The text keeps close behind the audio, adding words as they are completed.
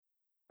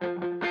You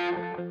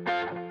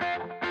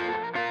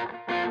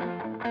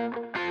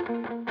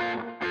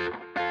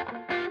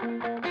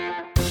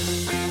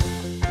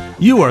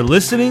are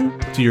listening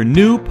to your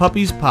New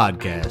Puppies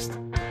Podcast,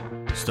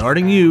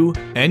 starting you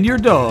and your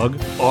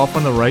dog off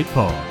on the right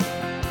paw.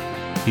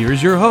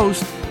 Here's your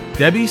host,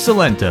 Debbie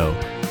Salento.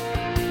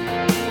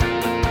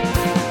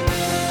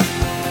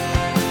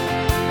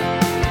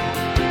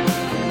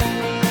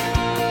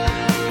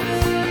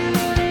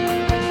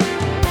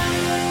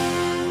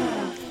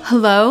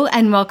 Hello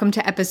and welcome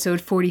to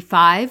episode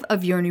 45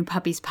 of Your New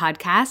Puppies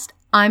Podcast.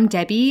 I'm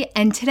Debbie,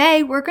 and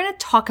today we're going to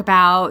talk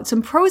about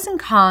some pros and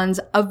cons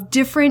of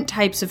different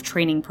types of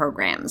training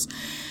programs.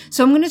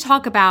 So I'm going to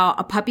talk about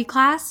a puppy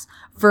class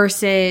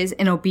versus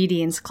an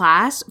obedience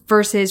class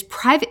versus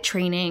private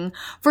training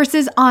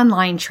versus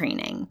online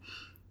training.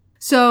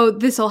 So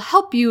this will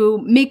help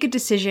you make a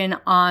decision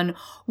on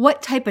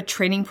what type of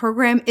training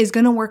program is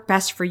going to work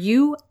best for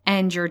you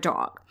and your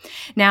dog.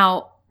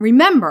 Now,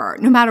 remember,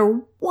 no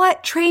matter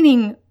what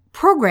training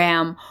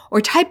program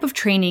or type of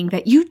training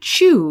that you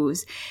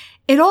choose,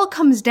 it all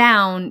comes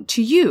down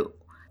to you.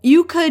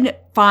 You could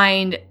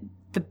find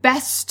the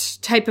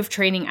best type of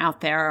training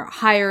out there,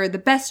 hire the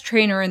best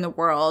trainer in the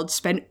world,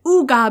 spend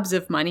gobs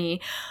of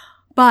money,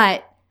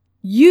 but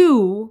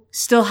you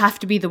still have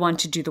to be the one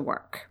to do the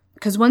work.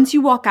 Because once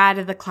you walk out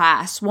of the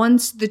class,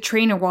 once the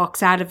trainer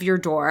walks out of your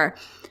door,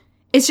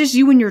 it's just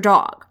you and your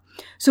dog.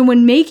 So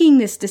when making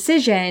this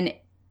decision,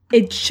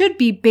 it should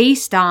be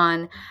based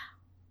on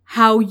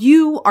how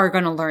you are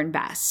going to learn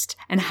best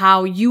and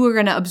how you are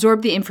going to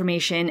absorb the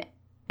information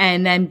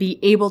and then be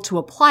able to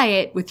apply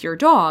it with your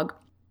dog,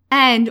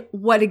 and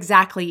what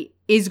exactly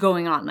is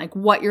going on, like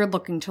what you're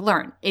looking to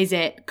learn. Is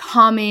it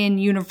common,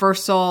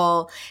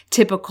 universal,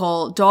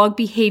 typical dog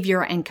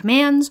behavior and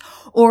commands,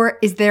 or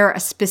is there a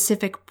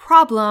specific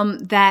problem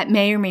that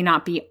may or may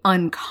not be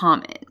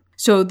uncommon?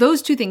 So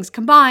those two things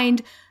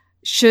combined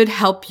should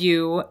help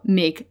you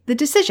make the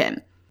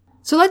decision.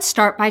 So let's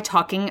start by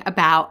talking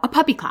about a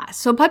puppy class.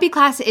 So puppy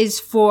class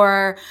is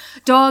for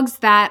dogs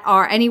that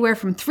are anywhere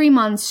from 3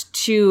 months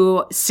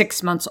to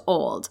 6 months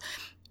old.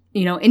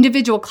 You know,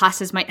 individual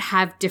classes might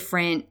have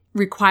different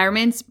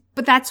requirements,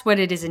 but that's what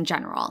it is in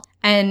general.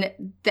 And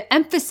the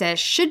emphasis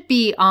should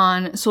be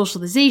on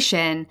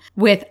socialization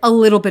with a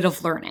little bit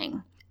of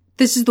learning.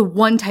 This is the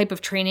one type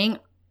of training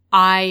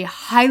I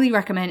highly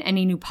recommend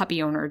any new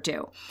puppy owner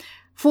do.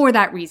 For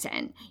that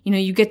reason,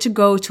 you get to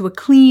go to a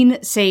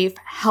clean, safe,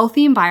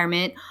 healthy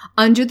environment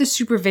under the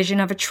supervision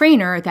of a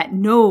trainer that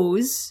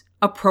knows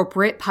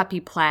appropriate puppy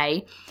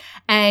play,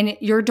 and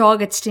your dog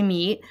gets to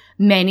meet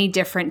many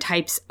different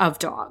types of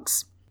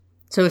dogs.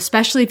 So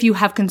especially if you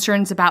have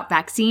concerns about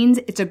vaccines,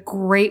 it's a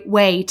great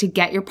way to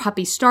get your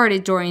puppy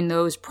started during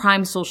those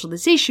prime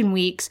socialization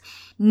weeks,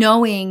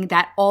 knowing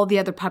that all the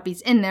other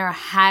puppies in there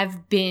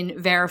have been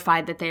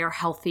verified that they are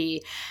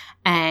healthy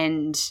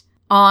and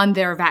on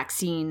their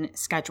vaccine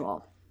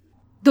schedule.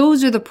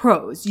 Those are the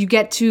pros. You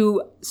get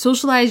to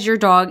socialize your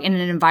dog in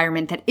an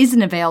environment that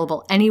isn't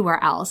available anywhere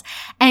else,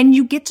 and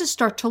you get to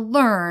start to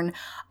learn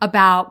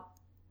about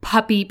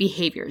puppy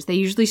behaviors. They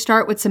usually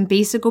start with some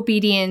basic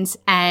obedience,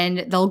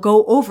 and they'll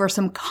go over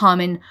some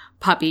common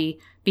puppy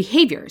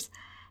behaviors.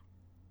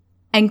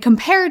 And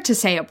compared to,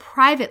 say, a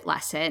private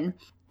lesson,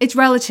 it's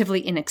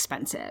relatively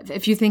inexpensive.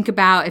 If you think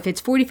about if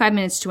it's 45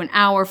 minutes to an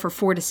hour for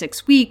 4 to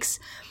 6 weeks,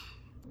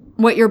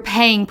 what you're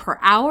paying per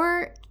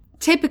hour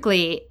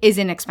typically is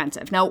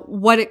inexpensive. Now,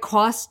 what it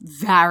costs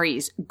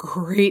varies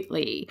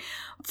greatly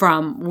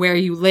from where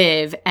you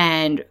live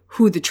and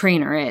who the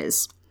trainer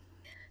is.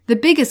 The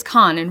biggest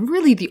con, and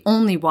really the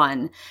only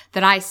one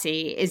that I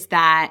see, is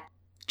that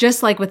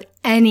just like with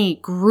any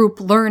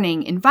group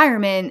learning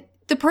environment,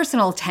 the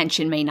personal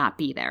attention may not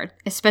be there,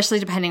 especially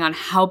depending on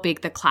how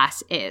big the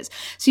class is.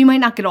 So you might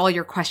not get all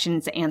your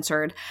questions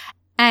answered,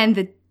 and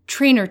the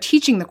trainer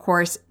teaching the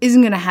course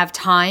isn't going to have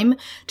time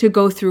to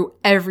go through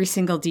every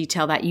single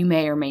detail that you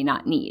may or may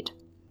not need.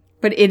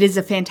 But it is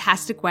a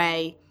fantastic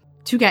way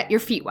to get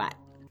your feet wet.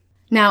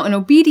 Now, an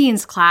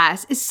obedience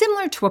class is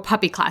similar to a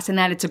puppy class in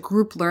that it's a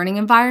group learning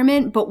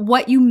environment, but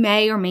what you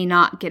may or may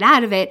not get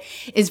out of it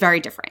is very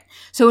different.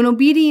 So an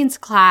obedience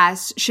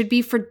class should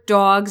be for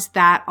dogs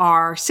that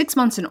are 6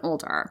 months and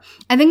older.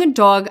 I think a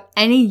dog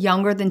any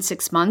younger than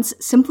 6 months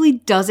simply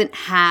doesn't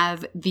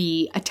have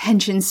the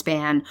attention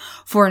span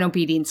for an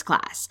obedience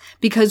class,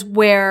 because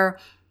where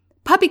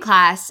puppy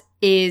class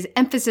is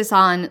emphasis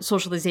on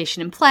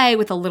socialization and play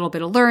with a little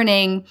bit of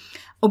learning,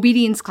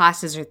 obedience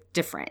classes are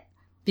different,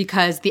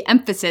 because the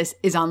emphasis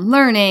is on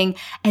learning,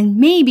 and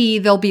maybe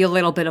there'll be a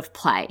little bit of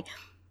play.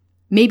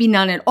 Maybe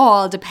none at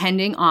all,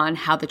 depending on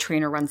how the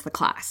trainer runs the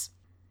class.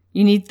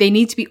 They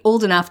need to be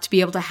old enough to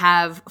be able to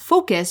have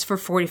focus for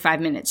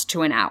 45 minutes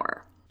to an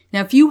hour.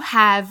 Now, if you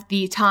have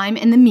the time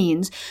and the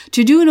means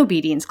to do an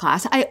obedience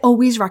class, I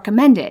always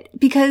recommend it,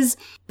 because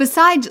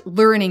besides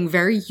learning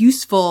very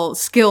useful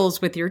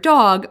skills with your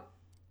dog,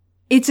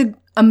 it's an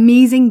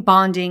amazing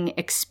bonding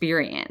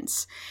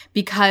experience,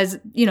 because,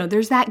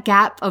 there's that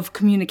gap of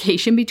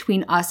communication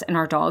between us and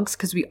our dogs,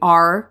 because we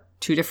are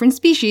two different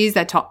species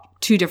that talk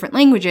two different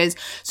languages.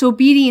 So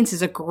obedience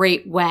is a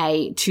great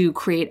way to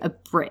create a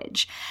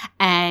bridge.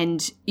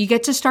 And you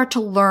get to start to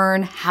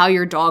learn how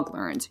your dog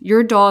learns.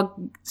 Your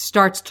dog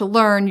starts to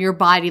learn your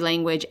body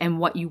language and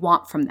what you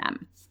want from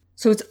them.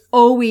 So it's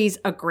always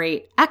a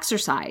great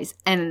exercise.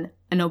 And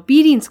an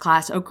obedience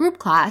class, a group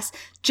class,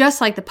 just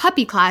like the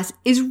puppy class,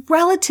 is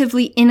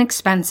relatively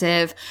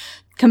inexpensive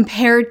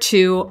compared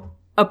to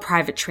a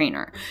private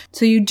trainer.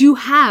 So you do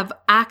have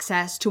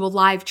access to a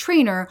live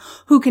trainer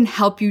who can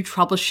help you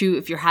troubleshoot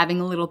if you're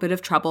having a little bit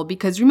of trouble,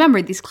 because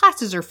remember, these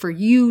classes are for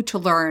you to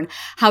learn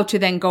how to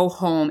then go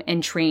home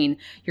and train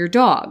your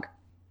dog.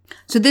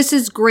 So this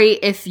is great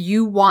if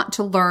you want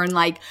to learn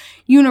like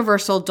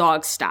universal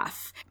dog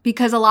stuff,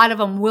 because a lot of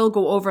them will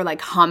go over like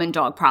common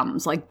dog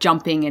problems like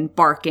jumping and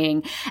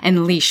barking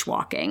and leash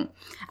walking,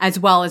 as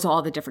well as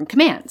all the different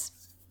commands.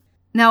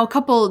 Now, a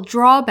couple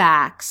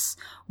drawbacks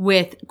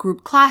with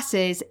group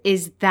classes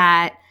is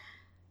that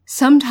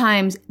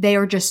sometimes they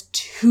are just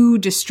too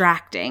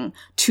distracting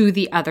to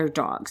the other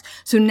dogs.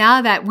 So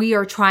now that we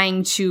are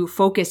trying to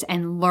focus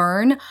and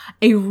learn,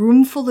 a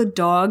room full of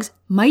dogs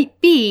might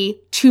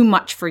be too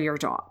much for your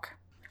dog.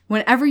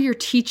 Whenever you're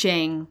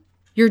teaching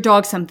your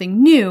dog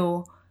something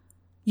new,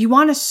 you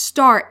want to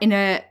start in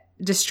a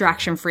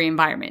distraction-free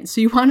environment. So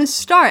you want to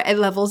start at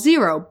level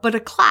 0, but a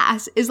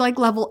class is like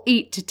level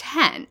 8 to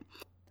 10.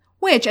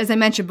 Which, as I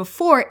mentioned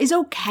before, is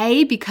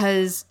okay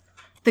because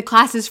the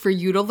class is for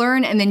you to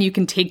learn and then you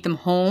can take them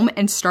home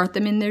and start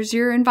them in their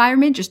 0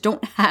 environment. Just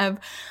don't have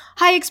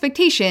high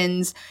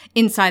expectations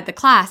inside the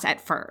class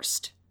at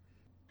first.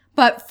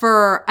 But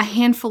for a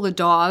handful of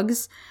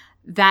dogs,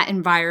 that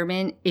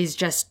environment is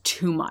just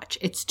too much.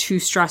 It's too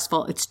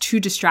stressful. It's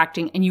too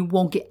distracting, and you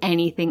won't get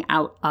anything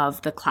out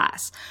of the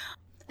class.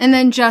 And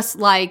then just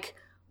like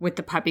with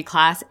the puppy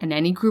class and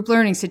any group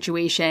learning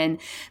situation,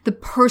 the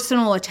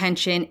personal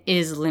attention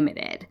is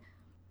limited,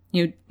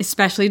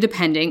 especially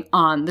depending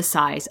on the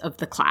size of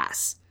the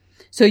class.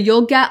 So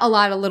you'll get a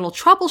lot of little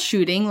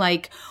troubleshooting,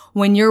 like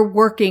when you're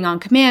working on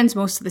commands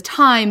most of the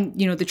time,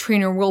 the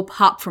trainer will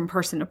pop from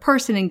person to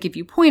person and give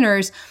you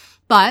pointers,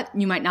 but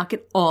you might not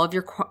get all of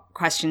your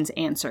questions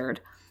answered.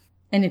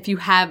 And if you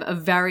have a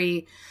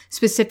very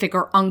specific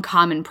or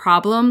uncommon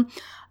problem,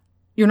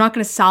 you're not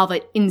going to solve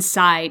it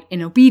inside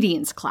an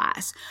obedience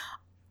class.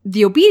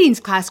 The obedience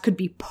class could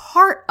be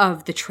part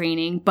of the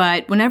training,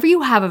 but whenever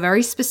you have a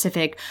very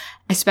specific,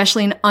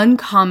 especially an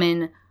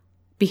uncommon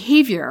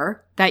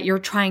behavior that you're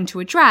trying to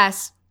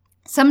address,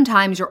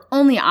 sometimes your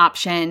only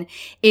option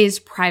is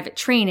private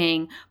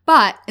training,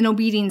 but an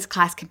obedience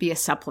class can be a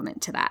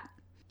supplement to that.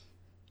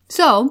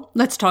 So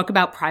let's talk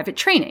about private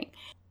training.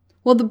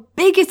 Well, the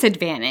biggest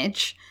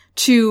advantage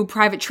to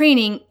private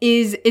training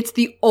is it's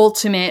the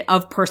ultimate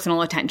of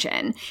personal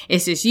attention.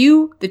 It's just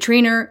you, the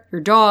trainer, your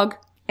dog,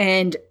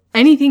 and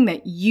anything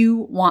that you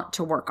want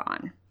to work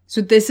on. So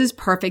this is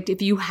perfect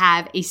if you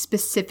have a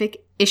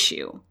specific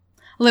issue.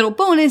 A little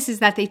bonus is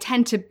that they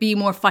tend to be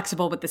more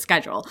flexible with the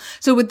schedule.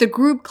 So with the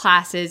group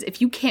classes, if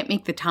you can't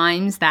make the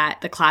times that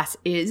the class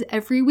is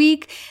every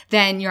week,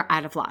 then you're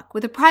out of luck.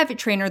 With a private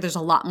trainer, there's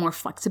a lot more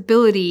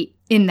flexibility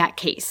in that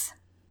case.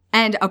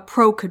 And a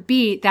pro could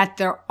be that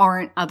there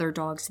aren't other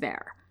dogs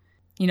there.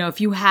 If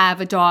you have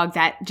a dog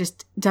that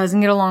just doesn't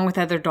get along with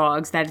other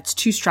dogs, that it's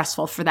too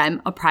stressful for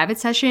them, a private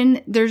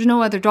session, there's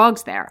no other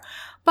dogs there.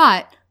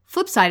 But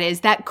flip side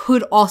is that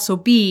could also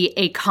be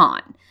a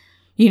con.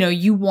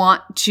 You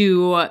want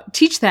to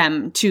teach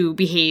them to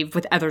behave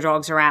with other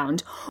dogs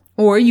around,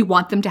 or you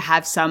want them to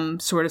have some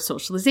sort of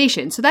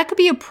socialization. So that could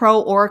be a pro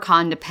or a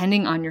con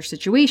depending on your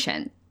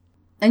situation.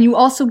 And you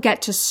also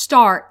get to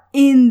start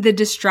in the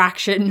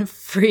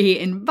distraction-free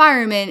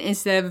environment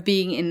instead of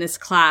being in this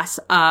class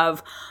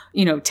of,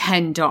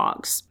 10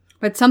 dogs.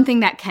 But something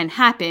that can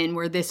happen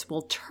where this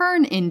will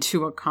turn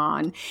into a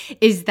con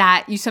is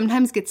that you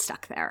sometimes get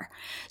stuck there.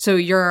 So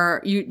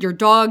your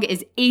dog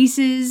is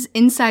aces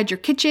inside your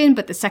kitchen,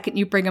 but the second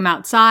you bring him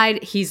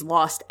outside, he's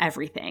lost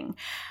everything.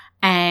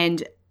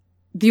 And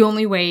the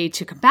only way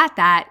to combat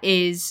that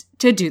is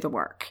to do the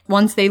work.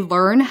 Once they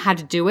learn how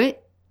to do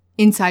it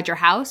inside your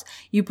house,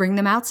 you bring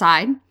them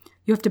outside.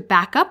 You have to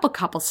back up a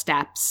couple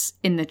steps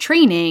in the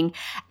training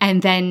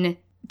and then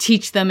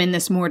teach them in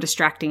this more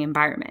distracting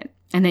environment.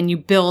 And then you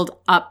build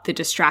up the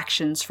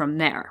distractions from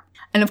there.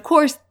 And of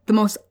course, the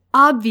most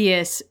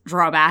obvious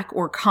drawback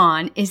or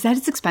con is that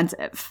it's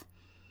expensive.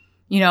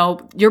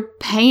 You're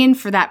paying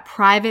for that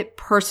private,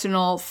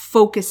 personal,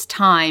 focused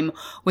time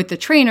with the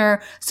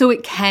trainer, so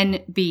it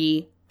can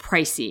be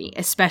pricey,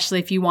 especially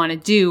if you want to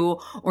do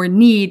or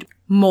need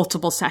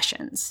multiple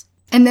sessions.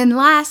 And then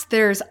last,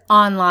 there's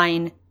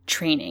online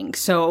training.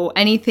 So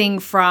anything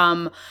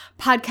from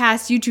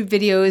podcasts, YouTube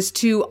videos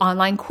to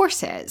online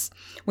courses,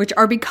 which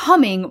are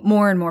becoming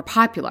more and more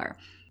popular.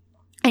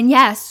 And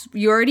yes,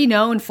 you already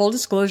know, in full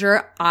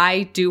disclosure,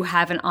 I do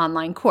have an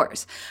online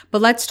course.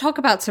 But let's talk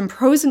about some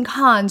pros and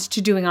cons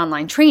to doing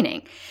online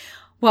training.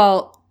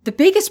 Well, the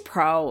biggest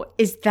pro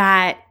is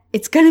that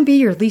it's going to be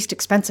your least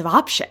expensive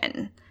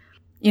option.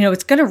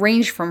 It's going to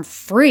range from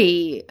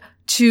free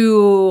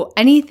to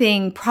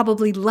anything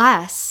probably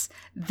less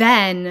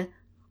than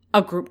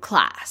a group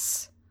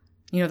class.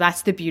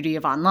 That's the beauty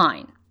of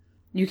online.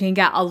 You can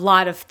get a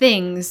lot of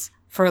things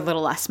for a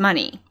little less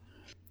money.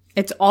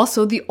 It's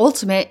also the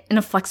ultimate in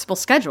a flexible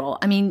schedule.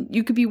 I mean,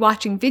 you could be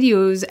watching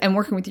videos and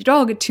working with your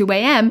dog at 2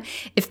 a.m.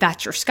 if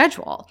that's your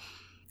schedule,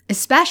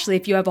 especially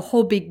if you have a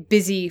whole big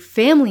busy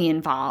family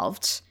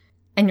involved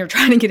and you're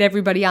trying to get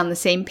everybody on the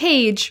same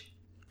page.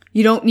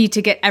 You don't need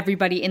to get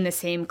everybody in the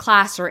same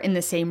class or in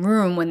the same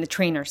room when the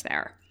trainer's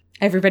there.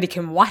 Everybody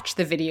can watch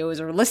the videos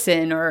or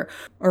listen or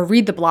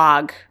read the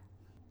blog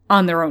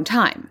on their own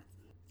time.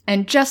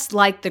 And just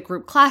like the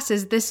group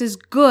classes, this is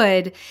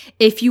good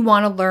if you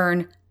want to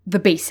learn the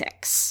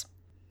basics.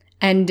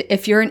 And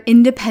if you're an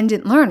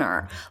independent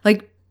learner,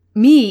 like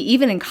me,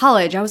 even in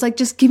college, I was like,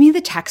 just give me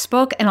the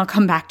textbook and I'll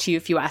come back to you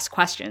if you ask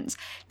questions.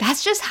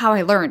 That's just how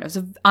I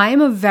learned. I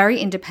am a very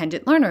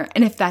independent learner.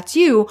 And if that's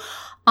you,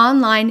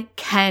 online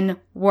can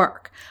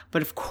work.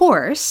 But of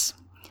course,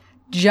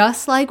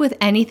 just like with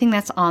anything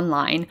that's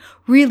online,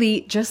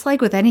 really just like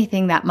with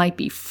anything that might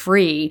be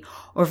free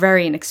or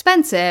very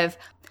inexpensive,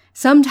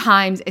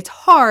 sometimes it's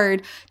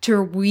hard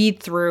to weed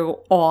through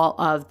all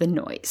of the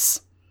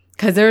noise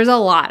because there's a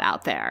lot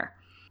out there.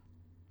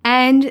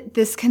 And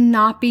this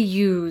cannot be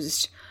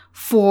used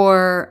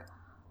for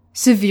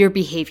severe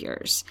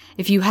behaviors.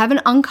 If you have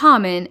an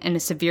uncommon and a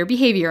severe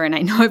behavior, and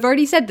I know I've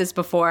already said this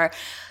before,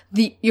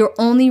 your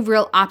only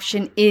real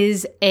option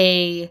is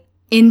a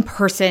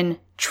in-person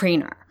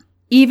trainer.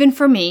 Even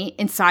for me,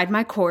 inside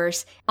my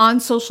course, on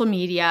social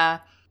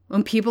media,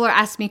 when people are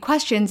asking me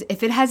questions,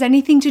 if it has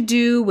anything to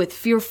do with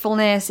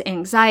fearfulness,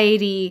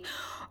 anxiety,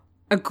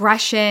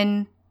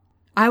 aggression,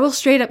 I will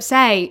straight up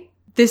say,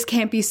 this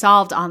can't be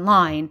solved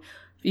online.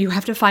 You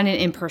have to find an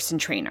in-person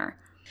trainer.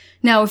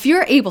 Now, if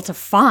you're able to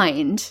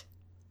find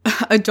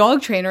a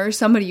dog trainer or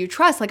somebody you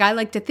trust, like I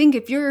like to think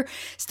if you're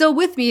still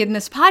with me in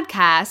this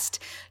podcast,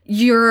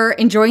 you're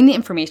enjoying the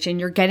information,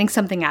 you're getting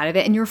something out of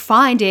it, and you're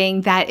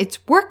finding that it's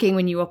working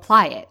when you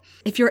apply it.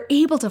 If you're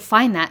able to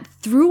find that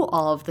through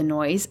all of the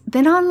noise,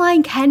 then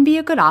online can be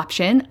a good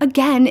option.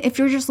 Again, if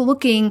you're just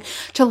looking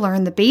to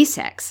learn the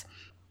basics.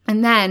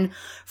 And then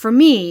for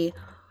me,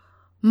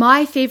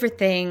 my favorite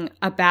thing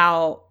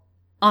about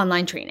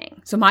online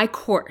training, so my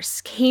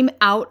course came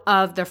out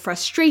of the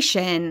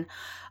frustration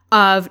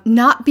of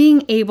not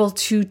being able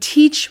to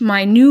teach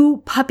my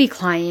new puppy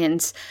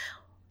clients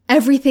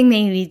everything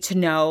they need to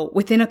know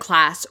within a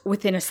class,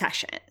 within a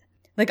session.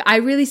 Like I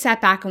really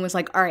sat back and was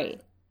like, all right,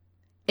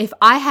 if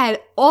I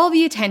had all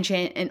the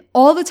attention and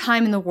all the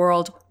time in the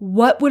world,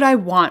 what would I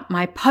want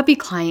my puppy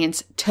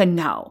clients to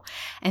know?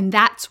 And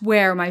that's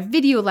where my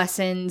video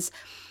lessons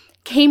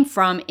came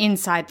from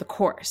inside the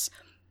course.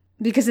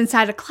 Because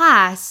inside a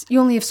class,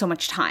 you only have so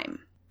much time.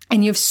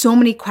 And you have so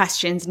many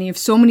questions and you have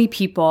so many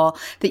people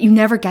that you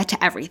never get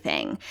to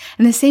everything.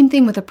 And the same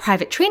thing with a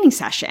private training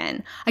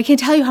session. I can't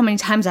tell you how many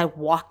times I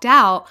walked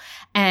out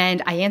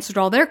and I answered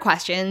all their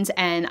questions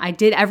and I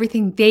did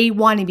everything they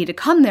wanted me to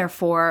come there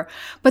for.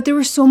 But there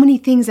were so many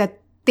things that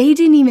they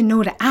didn't even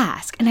know to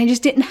ask. And I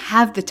just didn't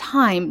have the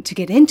time to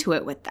get into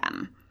it with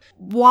them.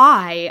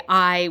 Why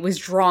I was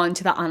drawn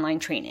to the online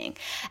training.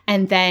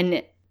 And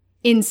then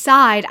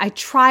inside, I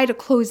try to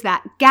close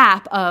that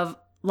gap of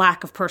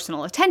lack of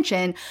personal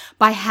attention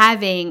by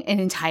having an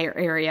entire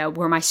area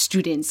where my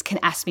students can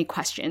ask me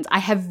questions. I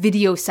have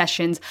video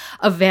sessions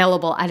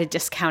available at a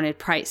discounted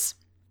price.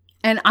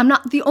 And I'm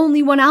not the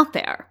only one out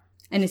there.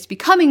 And it's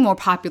becoming more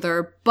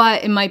popular,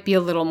 but it might be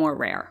a little more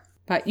rare.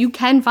 But you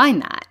can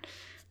find that.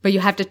 But you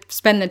have to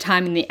spend the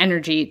time and the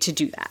energy to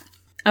do that.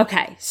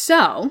 Okay,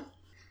 so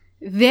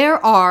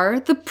there are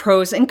the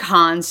pros and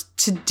cons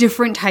to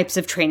different types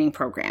of training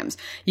programs.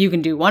 You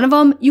can do one of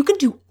them, you can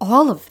do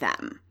all of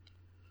them.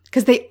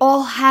 Because they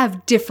all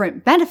have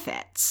different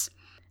benefits.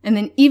 And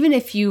then even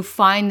if you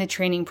find the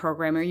training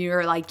program or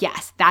you're like,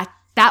 yes,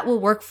 that will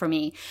work for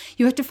me,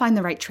 you have to find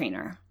the right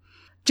trainer.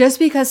 Just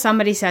because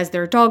somebody says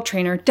they're a dog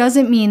trainer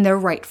doesn't mean they're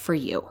right for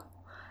you.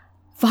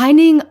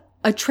 Finding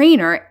a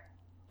trainer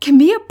can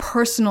be a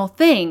personal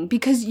thing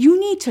because you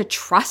need to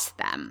trust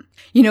them.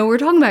 You know, we're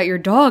talking about your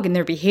dog and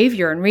their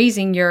behavior and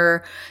raising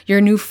your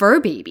new fur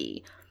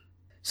baby.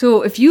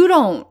 So if you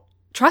don't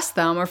trust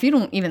them or if you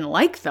don't even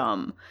like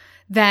them,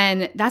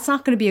 then that's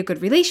not going to be a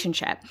good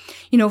relationship.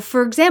 You know,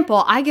 for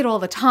example, I get all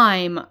the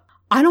time,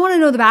 I don't want to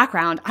know the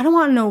background. I don't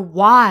want to know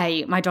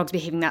why my dog's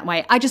behaving that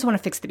way. I just want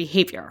to fix the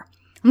behavior.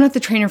 I'm not the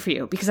trainer for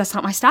you because that's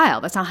not my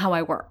style. That's not how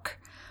I work.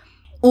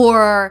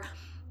 Or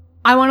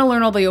I want to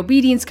learn all the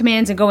obedience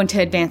commands and go into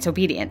advanced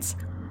obedience.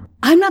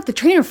 I'm not the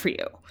trainer for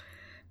you.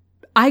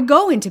 I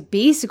go into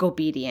basic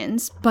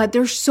obedience, but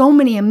there's so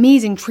many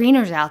amazing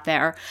trainers out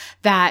there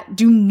that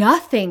do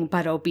nothing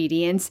but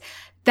obedience.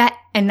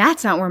 And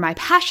that's not where my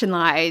passion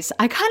lies.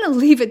 I kind of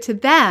leave it to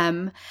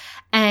them.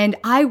 And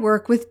I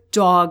work with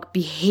dog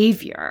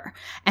behavior.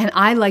 And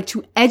I like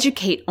to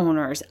educate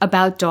owners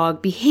about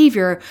dog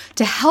behavior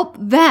to help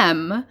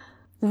them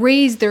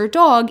raise their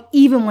dog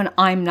even when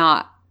I'm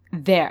not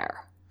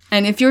there.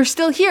 And if you're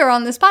still here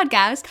on this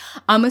podcast,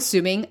 I'm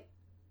assuming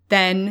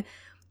then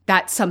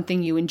that's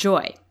something you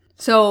enjoy.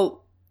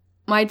 So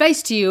my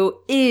advice to you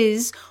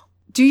is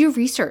do your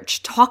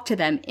research, talk to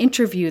them,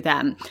 interview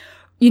them.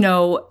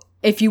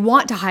 If you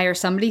want to hire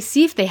somebody,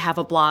 see if they have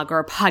a blog or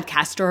a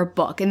podcast or a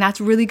book, and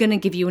that's really going to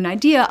give you an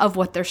idea of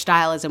what their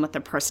style is and what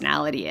their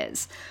personality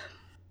is.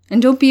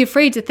 And don't be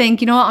afraid to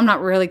think, I'm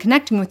not really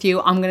connecting with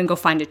you. I'm going to go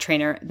find a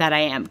trainer that I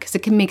am, because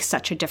it can make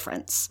such a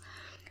difference.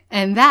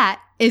 And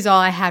that is all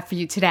I have for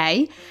you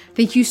today.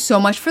 Thank you so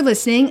much for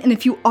listening. And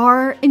if you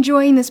are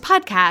enjoying this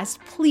podcast,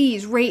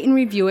 please rate and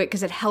review it,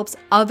 because it helps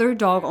other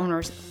dog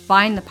owners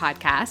find the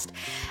podcast.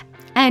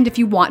 And if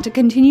you want to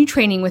continue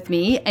training with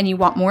me and you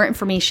want more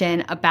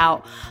information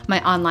about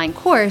my online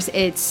course,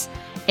 it's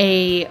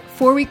a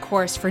 4-week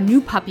course for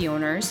new puppy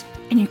owners.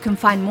 And you can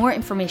find more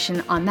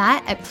information on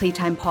that at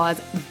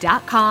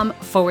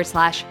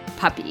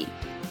playtimepaws.com/puppy.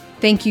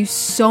 Thank you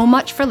so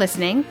much for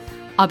listening.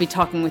 I'll be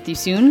talking with you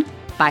soon.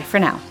 Bye for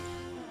now.